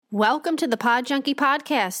Welcome to the Pod Junkie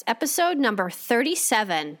Podcast, episode number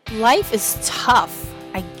 37. Life is tough.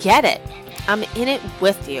 I get it. I'm in it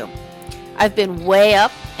with you. I've been way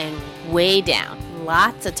up and way down,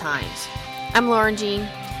 lots of times. I'm laurenjean.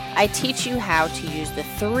 I teach you how to use the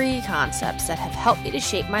 3 concepts that have helped me to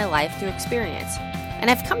shape my life through experience.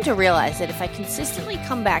 And I've come to realize that if I consistently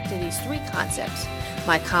come back to these 3 concepts,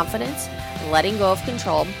 my confidence, letting go of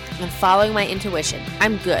control, and following my intuition,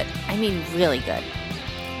 I'm good. I mean really good.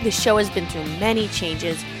 This show has been through many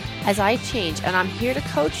changes as I change, and I'm here to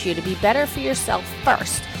coach you to be better for yourself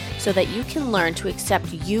first so that you can learn to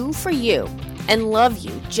accept you for you and love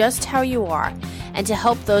you just how you are, and to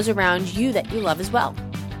help those around you that you love as well.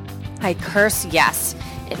 I curse, yes.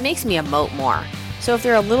 It makes me emote more. So if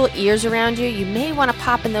there are little ears around you, you may want to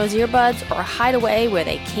pop in those earbuds or hide away where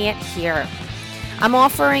they can't hear. I'm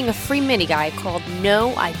offering a free mini guide called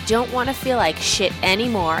No, I Don't Want to Feel Like Shit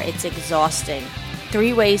Anymore. It's exhausting.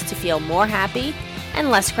 3 ways to feel more happy and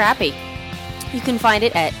less crappy. You can find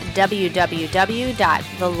it at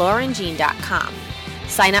www.laurenjean.com.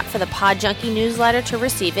 Sign up for the Pod Junkie newsletter to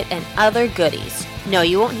receive it and other goodies. No,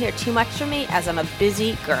 you won't hear too much from me as I'm a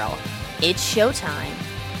busy girl. It's showtime.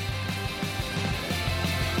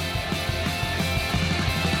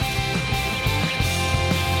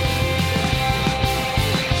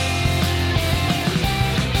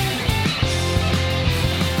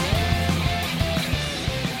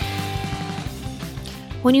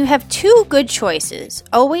 When you have 2 good choices,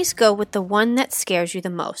 always go with the one that scares you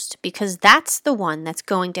the most, because that's the one that's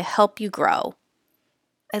going to help you grow.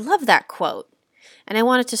 I love that quote, and I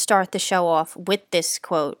wanted to start the show off with this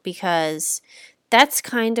quote because that's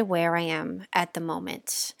kind of where I am at the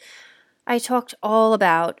moment. I talked all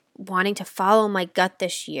about wanting to follow my gut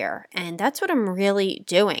this year, and that's what I'm really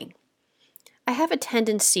doing. I have a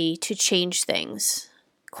tendency to change things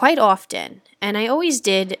quite often, and I always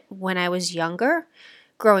did when I was younger,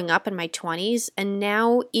 growing up in my 20s, and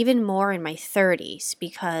now even more in my 30s,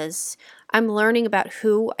 because I'm learning about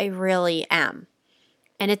who I really am.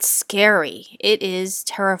 And it's scary. It is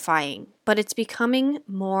terrifying, but it's becoming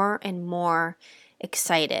more and more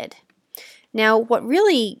excited. Now, what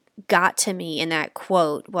really got to me in that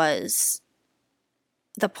quote was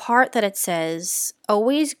the part that it says,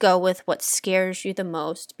 always go with what scares you the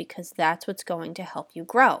most, because that's what's going to help you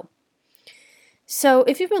grow. So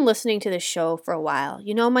if you've been listening to this show for a while,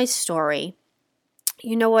 you know my story.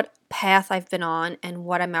 You know what path I've been on and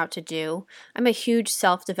what I'm out to do. I'm a huge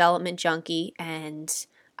self-development junkie, and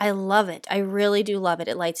I love it. I really do love it.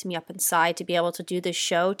 It lights me up inside to be able to do this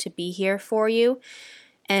show, to be here for you,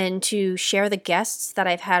 and to share the guests that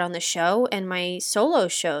I've had on the show and my solo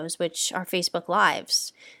shows, which are Facebook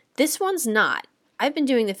Lives. This one's not. I've been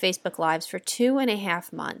doing the Facebook Lives for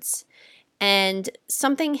 2.5 months. And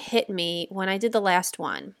something hit me when I did the last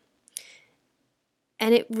one.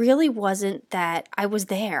 And it really wasn't that I was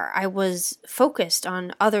there. I was focused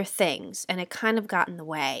on other things, and it kind of got in the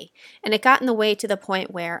way. And it got in the way to the point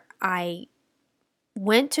where I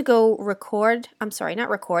went to go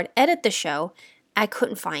edit the show. I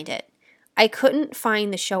couldn't find it. I couldn't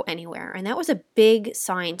find the show anywhere. And that was a big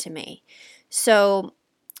sign to me. So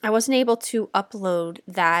I wasn't able to upload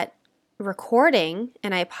that recording,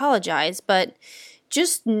 and I apologize, but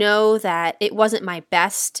just know that it wasn't my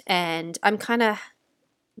best, and I'm kind of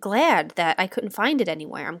glad that I couldn't find it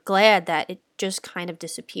anywhere. I'm glad that it just kind of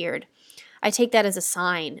disappeared. I take that as a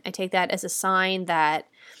sign. I take that as a sign that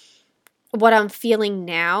what I'm feeling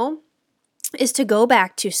now is to go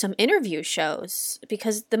back to some interview shows,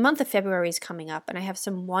 because the month of February is coming up, and I have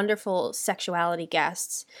some wonderful sexuality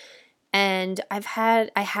guests. And I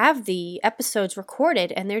have the episodes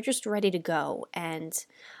recorded, and they're just ready to go. And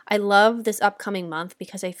I love this upcoming month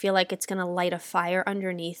because I feel like it's going to light a fire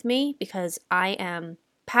underneath me, because I am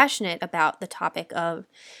passionate about the topic of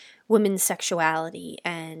women's sexuality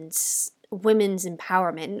and women's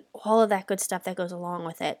empowerment and all of that good stuff that goes along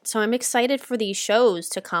with it. So I'm excited for these shows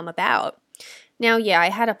to come about. Now, yeah, I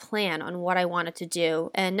had a plan on what I wanted to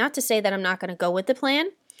do, and not to say that I'm not going to go with the plan,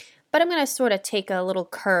 but I'm going to sort of take a little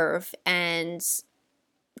curve and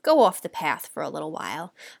go off the path for a little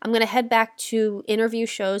while. I'm going to head back to interview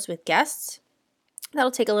shows with guests.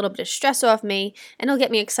 That'll take a little bit of stress off me, and it'll get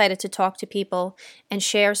me excited to talk to people and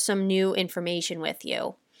share some new information with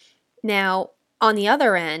you. Now, on the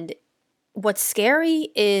other end, what's scary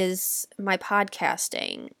is my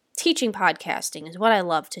podcasting. Teaching podcasting is what I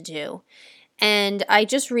love to do. And I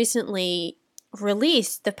just recently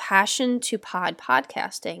released the Passion to Pod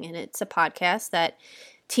podcasting, and it's a podcast that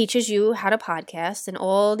teaches you how to podcast and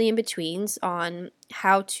all the in-betweens on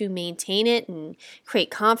how to maintain it and create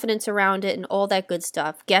confidence around it and all that good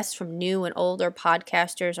stuff. Guests from new and older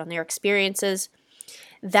podcasters on their experiences.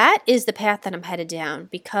 That is the path that I'm headed down,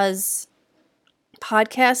 because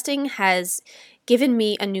podcasting has given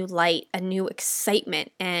me a new light, a new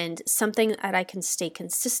excitement, and something that I can stay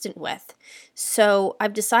consistent with. So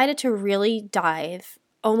I've decided to really dive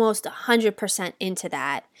almost 100% into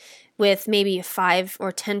that, with maybe 5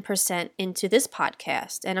 or 10% into this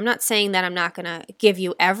podcast. And I'm not saying that I'm not going to give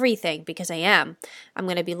you everything, because I am. I'm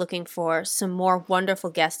going to be looking for some more wonderful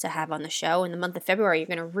guests to have on the show in the month of February. You're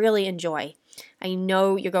going to really enjoy. I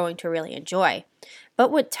know you're going to really enjoy. But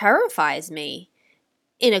what terrifies me,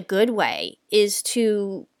 in a good way, is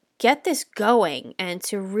to get this going and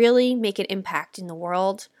to really make an impact in the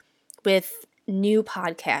world with new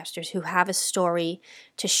podcasters who have a story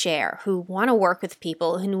to share, who want to work with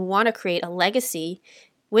people, and who want to create a legacy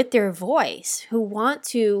with their voice, who want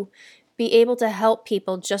to be able to help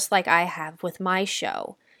people just like I have with my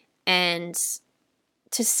show, and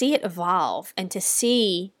to see it evolve and to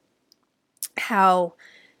see how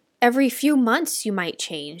every few months you might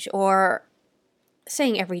change, or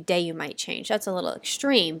saying every day you might change, that's a little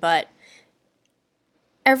extreme, but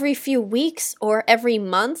every few weeks or every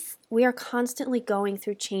month, we are constantly going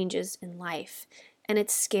through changes in life, and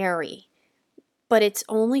it's scary, but it's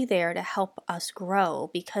only there to help us grow,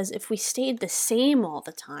 because if we stayed the same all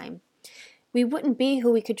the time, we wouldn't be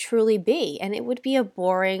who we could truly be, and it would be a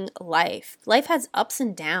boring life. Life has ups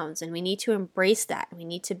and downs, and we need to embrace that. We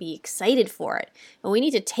need to be excited for it, and we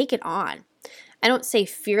need to take it on. I don't say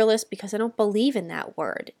fearless because I don't believe in that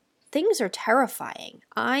word. Things are terrifying.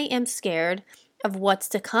 I am scared of what's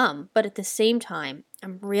to come, but at the same time,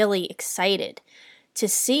 I'm really excited to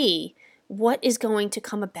see what is going to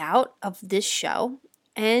come about of this show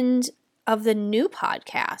and of the new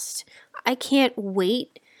podcast. I can't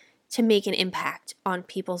wait to make an impact on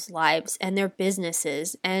people's lives and their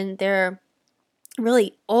businesses and their,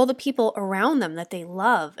 really, all the people around them that they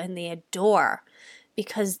love and they adore,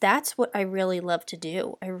 because that's what I really love to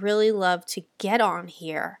do. I really love to get on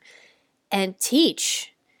here and teach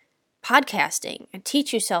podcasting and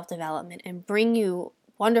teach you self-development and bring you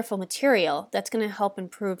wonderful material that's going to help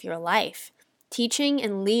improve your life. Teaching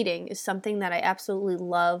and leading is something that I absolutely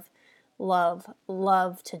love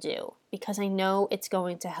to do, because I know it's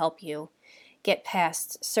going to help you get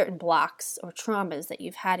past certain blocks or traumas that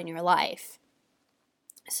you've had in your life.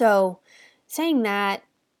 So, saying that,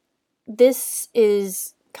 this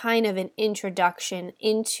is kind of an introduction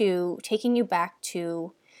into taking you back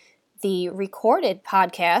to the recorded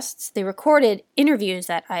podcasts, the recorded interviews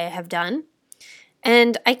that I have done.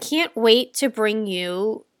 And I can't wait to bring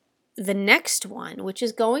you the next one, which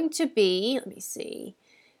is going to be, let me see,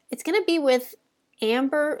 it's going to be with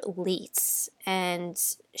Amber Leitz. And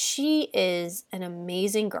she is an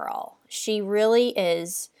amazing girl. She really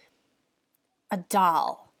is a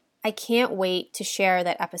doll. I can't wait to share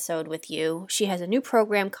that episode with you. She has a new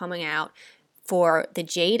program coming out for the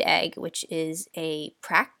Jade Egg, which is a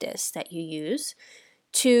practice that you use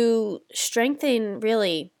to strengthen,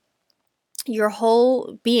 really, your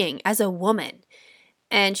whole being as a woman.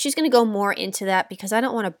 And she's going to go more into that, because I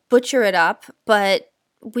don't want to butcher it up, but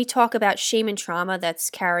we talk about shame and trauma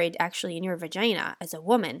that's carried actually in your vagina as a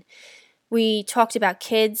woman. We talked about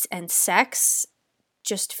kids and sex,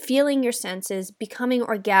 just feeling your senses, becoming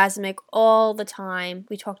orgasmic all the time.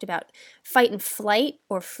 We talked about fight and flight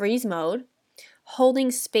or freeze mode,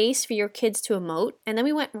 holding space for your kids to emote, and then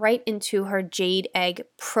we went right into her Jade Egg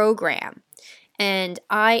program. And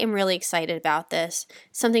I am really excited about this,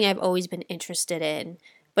 something I've always been interested in,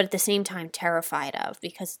 but at the same time terrified of,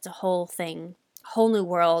 because it's a whole new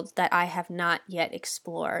world that I have not yet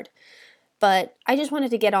explored. But I just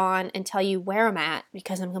wanted to get on and tell you where I'm at,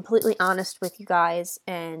 because I'm completely honest with you guys,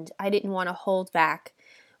 and I didn't want to hold back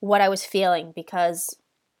what I was feeling, because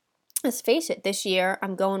let's face it, this year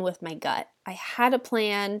I'm going with my gut. I had a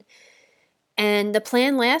plan, and the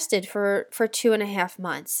plan lasted for 2.5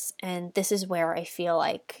 months, and this is where I feel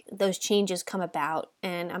like those changes come about,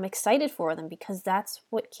 and I'm excited for them, because that's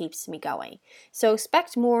what keeps me going. So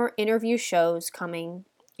expect more interview shows coming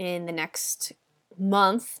in the next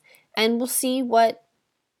month, and we'll see what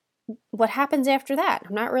happens after that.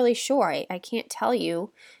 I'm not really sure. I can't tell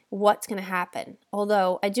you what's going to happen.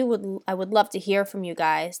 Although I would love to hear from you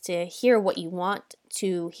guys, to hear what you want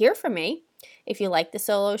to hear from me, if you like the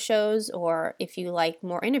solo shows or if you like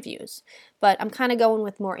more interviews. But I'm kind of going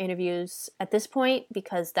with more interviews at this point,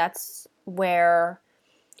 because that's where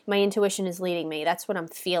my intuition is leading me. That's what I'm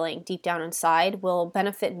feeling deep down inside will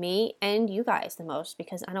benefit me and you guys the most,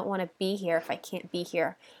 because I don't want to be here if I can't be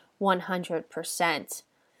here 100%.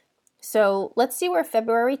 So let's see where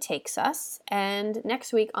February takes us. And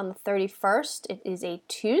next week on the 31st, it is a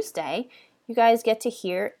Tuesday, you guys get to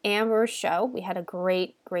hear Amber's show. We had a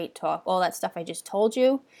great talk. All that stuff I just told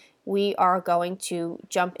you, we are going to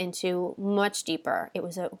jump into much deeper. It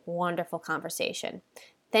was a wonderful conversation.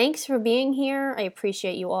 Thanks for being here. I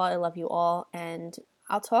appreciate you all. I love you all. And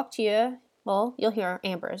I'll talk to you. Well, you'll hear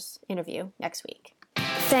Amber's interview next week.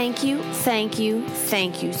 Thank you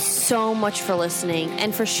so much for listening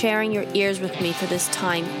and for sharing your ears with me for this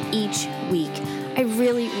time each week. I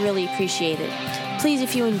really appreciate it. Please,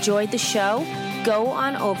 if you enjoyed the show, go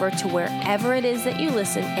on over to wherever it is that you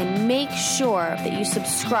listen and make sure that you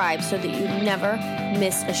subscribe so that you never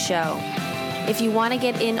miss a show. If you want to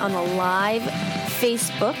get in on the live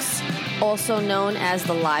Facebooks, also known as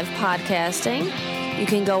the live podcasting, you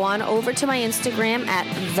can go on over to my Instagram at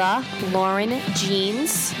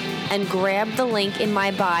laurenjeans and grab the link in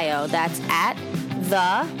my bio. That's at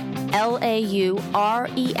the LaurenJeans,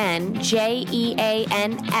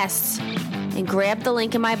 and grab the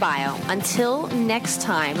link in my bio. Until next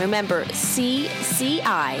time, remember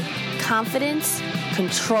CCI, confidence,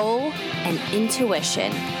 control, and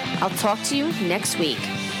intuition. I'll talk to you next week.